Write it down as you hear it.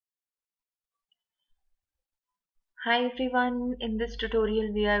Hi everyone, in this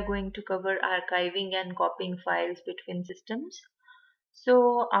tutorial we are going to cover archiving and copying files between systems.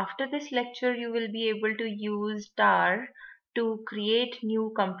 So after this lecture you will be able to use tar to create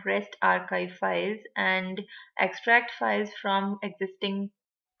new compressed archive files and extract files from existing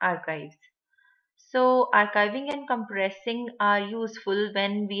archives. So archiving and compressing are useful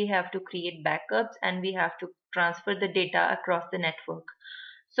when we have to create backups and we have to transfer the data across the network.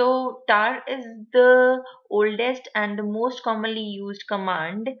 So tar is the oldest and the most commonly used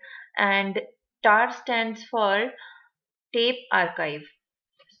command, and tar stands for tape archive.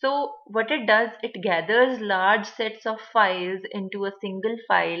 So what it does, it gathers large sets of files into a single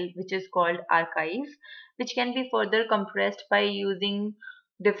file which is called archive, which can be further compressed by using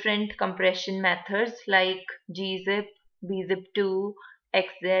different compression methods like gzip, bzip2,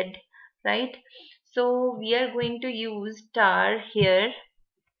 xz, right? So we are going to use tar here.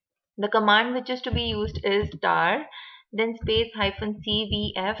 The command which is to be used is tar, then space hyphen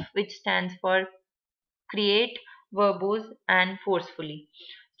cvf, which stands for create, verbose, and forcefully.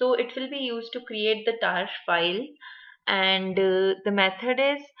 So it will be used to create the tar file, and the method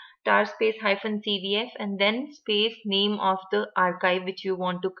is tar space hyphen cvf and then space name of the archive which you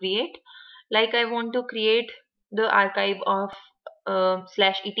want to create. Like I want to create the archive of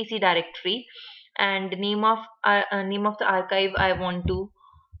slash etc directory, and name of the archive I want to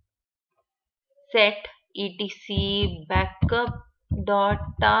set etc backup dot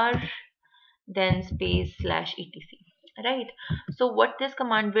tar, then space slash etc, right? So what this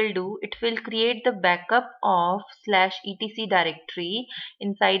command will do, it will create the backup of slash etc directory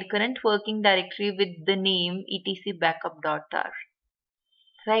inside current working directory with the name etc backup dot tar,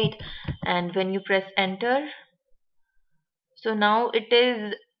 right? And when you press enter, so now it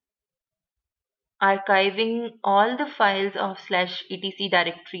is archiving all the files of slash etc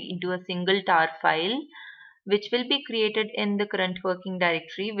directory into a single tar file, which will be created in the current working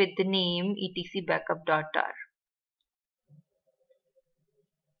directory with the name etc backup.tar.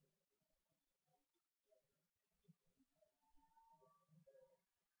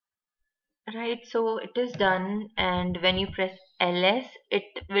 Right, so it is done, and when you press ls,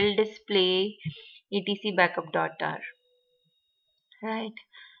 it will display etc backup.tar, right?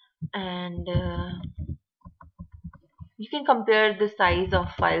 And you can compare the size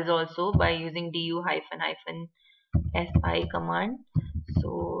of files also by using du hyphen hyphen si command.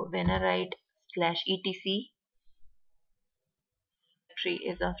 So when I write slash etc, tree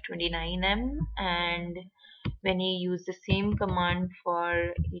is of 29M, and when you use the same command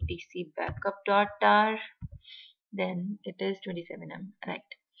for etc backup.tar, then it is 27M, right?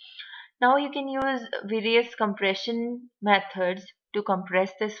 Now you can use various compression methods to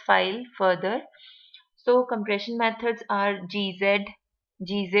compress this file further. So compression methods are gz,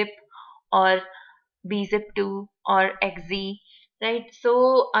 gzip, or bzip2 or xz, right?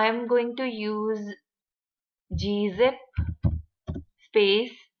 So I'm going to use gzip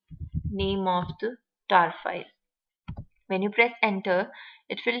space name of the tar file. When you press enter,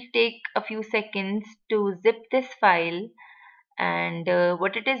 it will take a few seconds to zip this file, and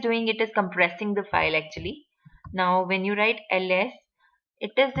what it is doing, it is compressing the file actually. Now when you write ls,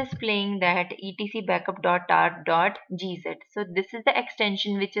 it is displaying that etc backup.tar.gz. So this is the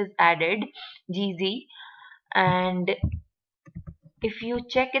extension which is added, gz, and if you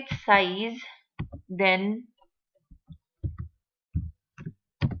check its size, then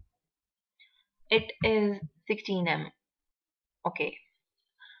it is 16M. Okay,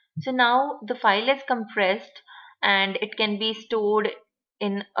 so now the file is compressed, and it can be stored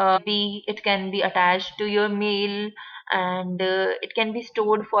in it can be attached to your mail, and it can be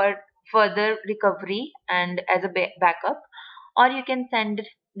stored for further recovery and as a backup, or you can send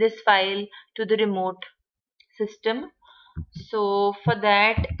this file to the remote system. So for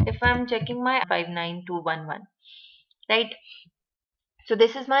that, if I'm checking my 59211, right? So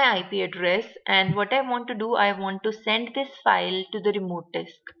this is my IP address, and what I want to do, I want to send this file to the remote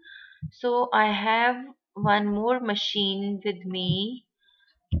disk. So I have one more machine with me,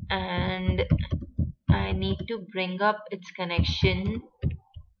 and I need to bring up its connection.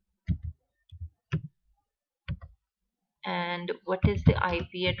 And what is the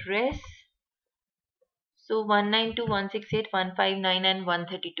IP address? So 192.168.159 and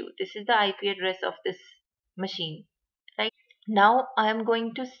 132. This is the IP address of this machine, right? Now I am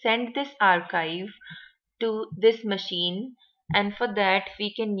going to send this archive to this machine, and for that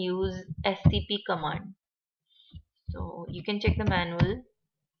we can use scp command. So you can check the manual,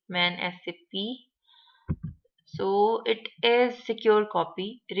 man scp. So it is secure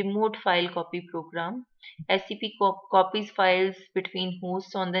copy, remote file copy program. SCP copies files between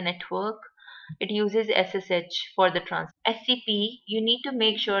hosts on the network, it uses SSH for the transfer. SCP, you need to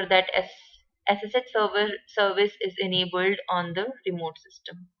make sure that SSH service is enabled on the remote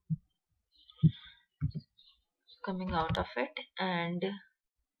system. Coming out of it, and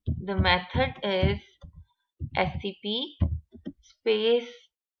the method is SCP space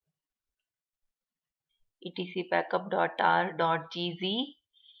etcbackup.r.gz,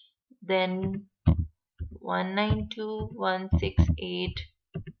 then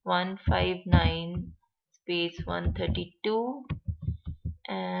 192.168.159 space 132,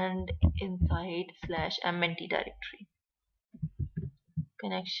 and inside /mnt directory.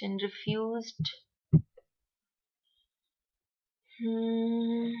 Connection refused.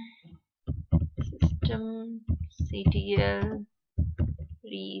 System ctl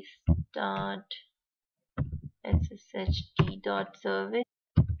restart sshd.service.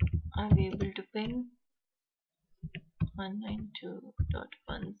 Are we able to ping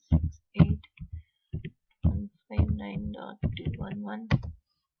 192.168.159.211?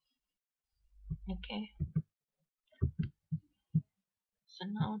 Okay, so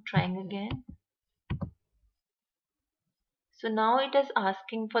now trying again. So now it is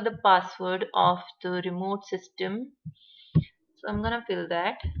asking for the password of the remote system. So I'm gonna fill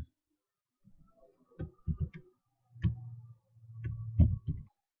that.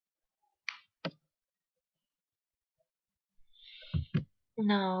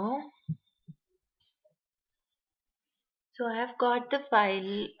 Now, so I have got the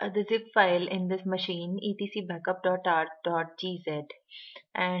file, the zip file in this machine, etcbackup.r.gz,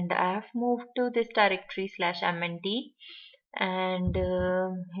 and I have moved to this directory /mnt, and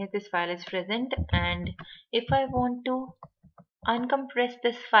here this file is present. And if I want to uncompress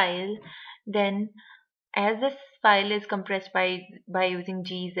this file, then as this file is compressed by using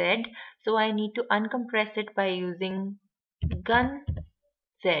gz, so I need to uncompress it by using gunzip,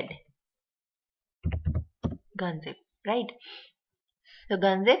 right? So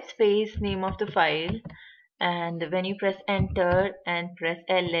gunzip space name of the file, and when you press enter and press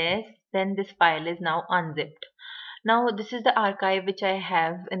ls, then this file is now unzipped. Now this is the archive which I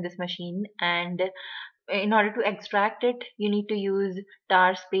have in this machine, and in order to extract it, you need to use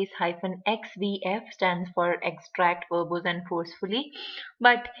tar space hyphen xvf, stands for extract verbose and forcefully.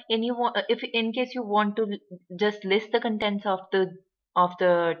 But if in case you want to just list the contents of the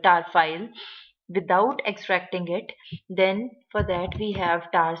tar file without extracting it, then for that we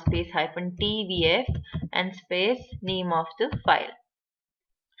have tar space hyphen tvf and space name of the file.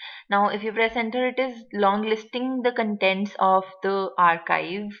 Now if you press enter, it is long listing the contents of the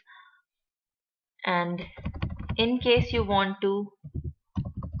archive, and in case you want to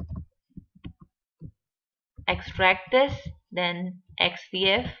extract this, then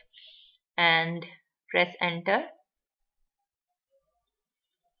xvf and press enter.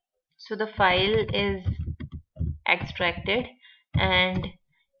 So the file is extracted, and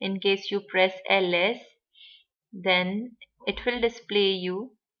in case you press ls, then it will display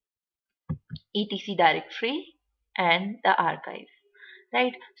you etc directory and the archive,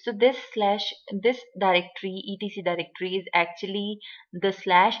 right? So this directory, etc directory, is actually the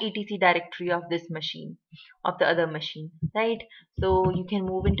 /etc directory of this machine, of the other machine, right? So you can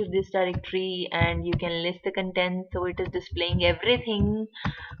move into this directory and you can list the content, so it is displaying everything,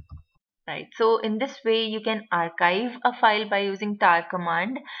 right? So in this way you can archive a file by using tar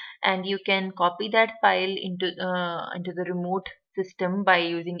command, and you can copy that file into the remote system by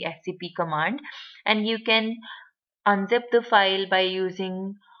using scp command, and you can unzip the file by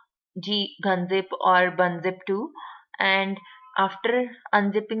using gunzip or bunzip2. And after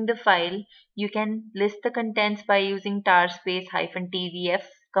unzipping the file, you can list the contents by using tar space hyphen tvf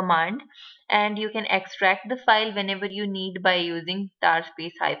command, and you can extract the file whenever you need by using tar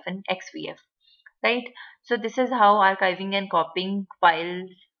space hyphen xvf, right? So this is how archiving and copying files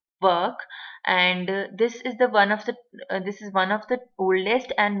work, and this is one of the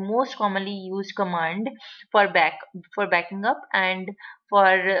oldest and most commonly used command for backing up and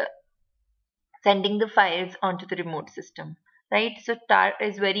for sending the files onto the remote system, right? So tar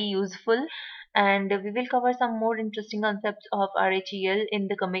is very useful, and we will cover some more interesting concepts of RHEL in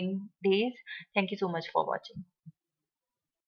the coming days. Thank you so much for watching.